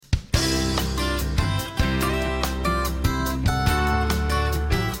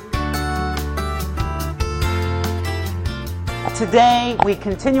Today, we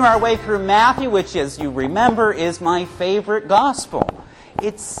continue our way through Matthew, which, as you remember, is my favorite gospel.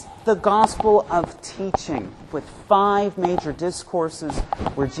 It's the gospel of teaching, with 5 major discourses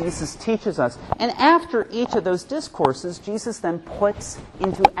where Jesus teaches us. And after each of those discourses, Jesus then puts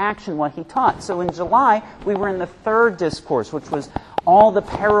into action what he taught. So in July, we were in the 3rd discourse, which was all the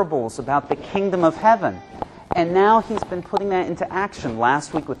parables about the kingdom of heaven. And now he's been putting that into action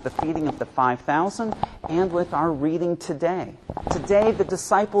last week with the feeding of the 5,000 and with our reading today. Today, the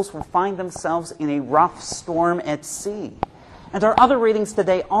disciples will find themselves in a rough storm at sea. And our other readings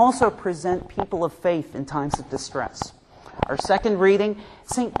today also present people of faith in times of distress. Our second reading,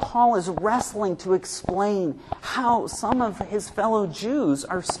 St. Paul is wrestling to explain how some of his fellow Jews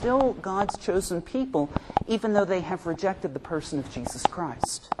are still God's chosen people, even though they have rejected the person of Jesus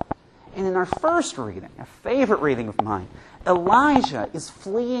Christ. And in our first reading, a favorite reading of mine, Elijah is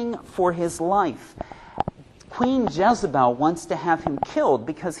fleeing for his life. Queen Jezebel wants to have him killed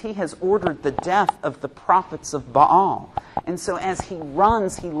because he has ordered the death of the prophets of Baal. And so as he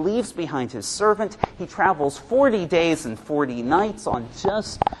runs, he leaves behind his servant. He travels 40 days and 40 nights on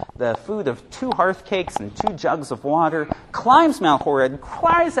just the food of 2 hearth cakes and 2 jugs of water, climbs Mount Horeb,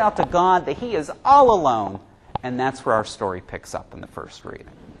 cries out to God that he is all alone. And that's where our story picks up in the first reading.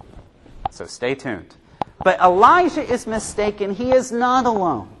 So stay tuned. But Elijah is mistaken. He is not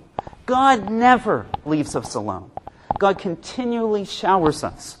alone. God never leaves us alone. God continually showers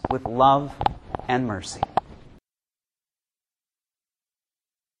us with love and mercy.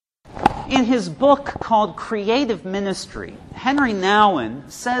 In his book called Creative Ministry, Henry Nouwen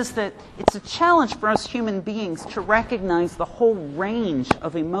says that it's a challenge for us human beings to recognize the whole range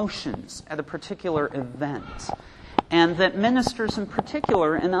of emotions at a particular event. And that ministers in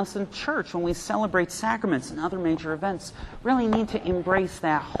particular, and us in church, when we celebrate sacraments and other major events, really need to embrace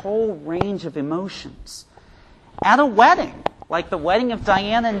that whole range of emotions. At a wedding, like the wedding of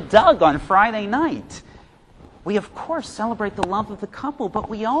Diane and Doug on Friday night, we of course celebrate the love of the couple, but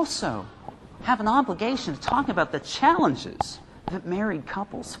we also have an obligation to talk about the challenges that married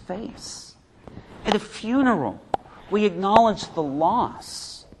couples face. At a funeral, we acknowledge the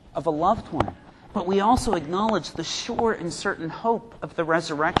loss of a loved one, but we also acknowledge the sure and certain hope of the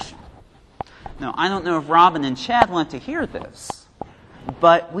resurrection. Now, I don't know if Robin and Chad want to hear this,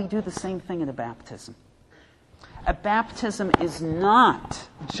 but we do the same thing at a baptism. A baptism is not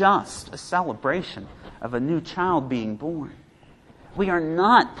just a celebration of a new child being born. We are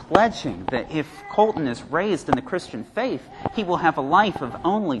not pledging that if Colton is raised in the Christian faith, he will have a life of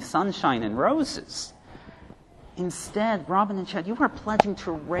only sunshine and roses. Instead, Robin and Chad, you are pledging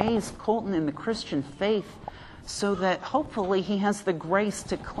to raise Colton in the Christian faith so that hopefully he has the grace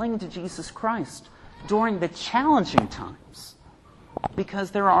to cling to Jesus Christ during the challenging times,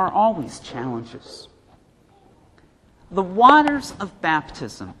 because there are always challenges. The waters of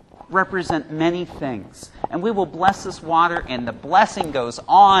baptism represent many things, and we will bless this water, and the blessing goes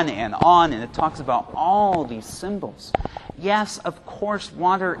on, and it talks about all these symbols. Yes, of course,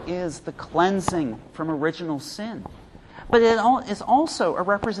 water is the cleansing from original sin. But it is also a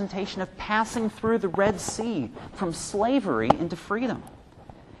representation of passing through the Red Sea from slavery into freedom.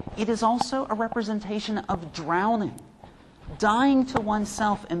 It is also a representation of drowning, dying to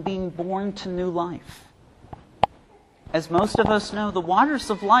oneself and being born to new life. As most of us know, the waters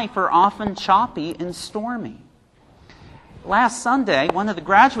of life are often choppy and stormy. Last Sunday, one of the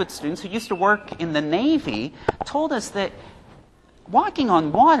graduate students who used to work in the Navy told us that walking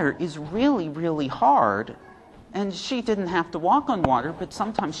on water is really, really hard. And she didn't have to walk on water, but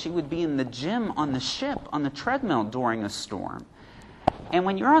sometimes she would be in the gym on the ship, on the treadmill during a storm. And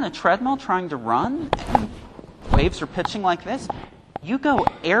when you're on a treadmill trying to run, and waves are pitching like this, you go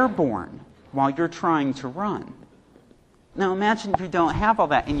airborne while you're trying to run. Now imagine if you don't have all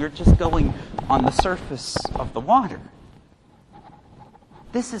that and you're just going on the surface of the water.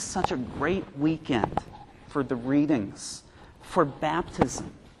 This is such a great weekend for the readings, for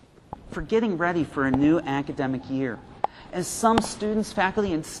baptism, for getting ready for a new academic year. As some students,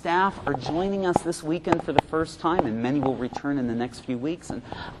 faculty, and staff are joining us this weekend for the first time, and many will return in the next few weeks, and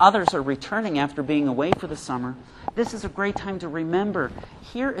others are returning after being away for the summer, this is a great time to remember,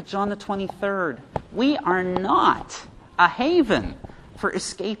 here at John the 23rd, we are not a haven for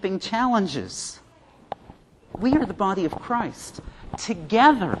escaping challenges. We are the body of Christ.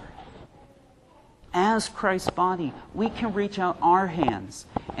 Together, as Christ's body, we can reach out our hands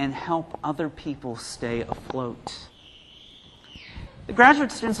and help other people stay afloat. The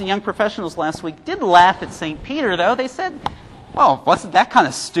graduate students and young professionals last week did laugh at St. Peter, though. They said, well, wasn't that kind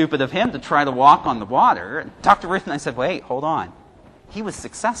of stupid of him to try to walk on the water? And Dr. Ruth and I said, wait, hold on. He was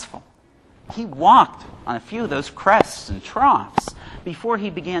successful. He walked on a few of those crests and troughs before he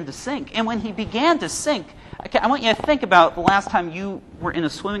began to sink. And when he began to sink, okay, I want you to think about the last time you were in a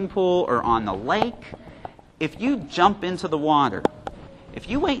swimming pool or on the lake. If you jump into the water, if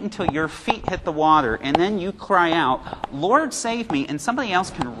you wait until your feet hit the water and then you cry out, "Lord, save me," and somebody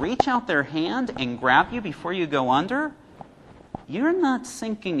else can reach out their hand and grab you before you go under, you're not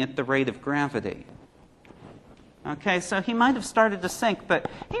sinking at the rate of gravity. Okay, so he might have started to sink, but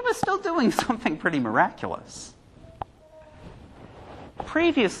he was still doing something pretty miraculous.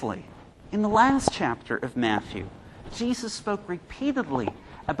 Previously, in the last chapter of Matthew, Jesus spoke repeatedly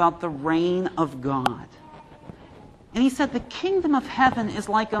about the reign of God. And he said the kingdom of heaven is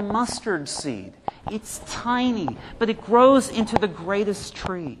like a mustard seed. It's tiny, but it grows into the greatest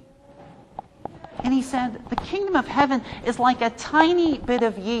tree. And he said the kingdom of heaven is like a tiny bit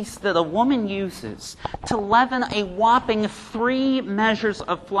of yeast that a woman uses to leaven a whopping 3 measures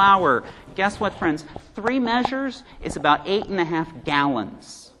of flour. Guess what, friends? 3 measures is about 8.5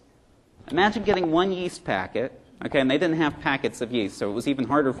 gallons. Imagine getting 1 yeast packet, okay, and they didn't have packets of yeast, so it was even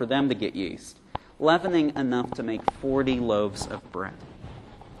harder for them to get yeast. Leavening enough to make 40 loaves of bread.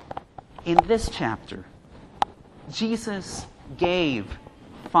 In this chapter, Jesus gave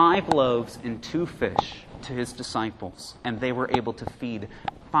 5 loaves and 2 fish to his disciples, and they were able to feed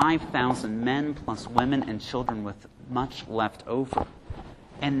 5,000 men plus women and children with much left over.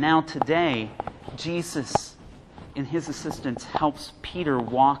 And now today, Jesus, in his assistance, helps Peter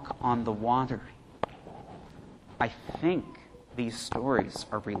walk on the water. I think these stories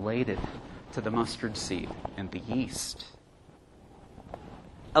are related to the mustard seed and the yeast.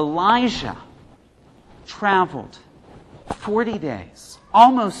 Elijah traveled 40 days,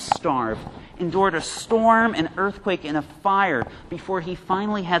 almost starved, endured a storm, an earthquake, and a fire before he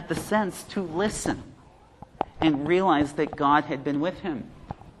finally had the sense to listen and realize that God had been with him.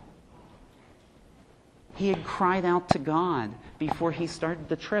 He had cried out to God before he started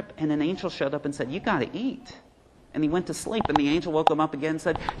the trip, and an angel showed up and said, "You got to eat." And he went to sleep, and the angel woke him up again and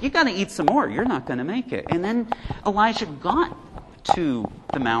said, "You got to eat some more. You're not going to make it." And then Elijah got to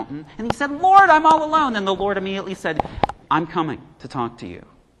the mountain, and he said, "Lord, I'm all alone." And the Lord immediately said, "I'm coming to talk to you."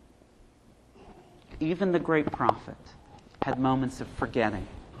 Even the great prophet had moments of forgetting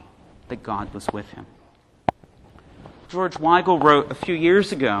that God was with him. George Weigel wrote a few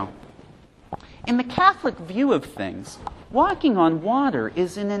years ago, "In the Catholic view of things, walking on water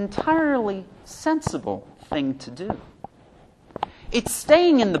is an entirely sensible thing to do. It's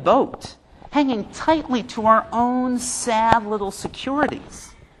staying in the boat, hanging tightly to our own sad little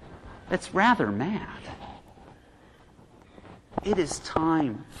securities, that's rather mad. It is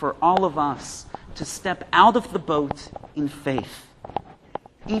time for all of us to step out of the boat in faith,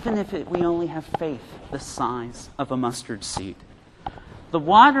 even if we only have faith the size of a mustard seed. The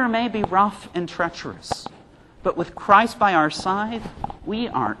water may be rough and treacherous, but with Christ by our side, we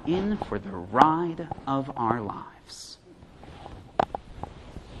are in for the ride of our lives."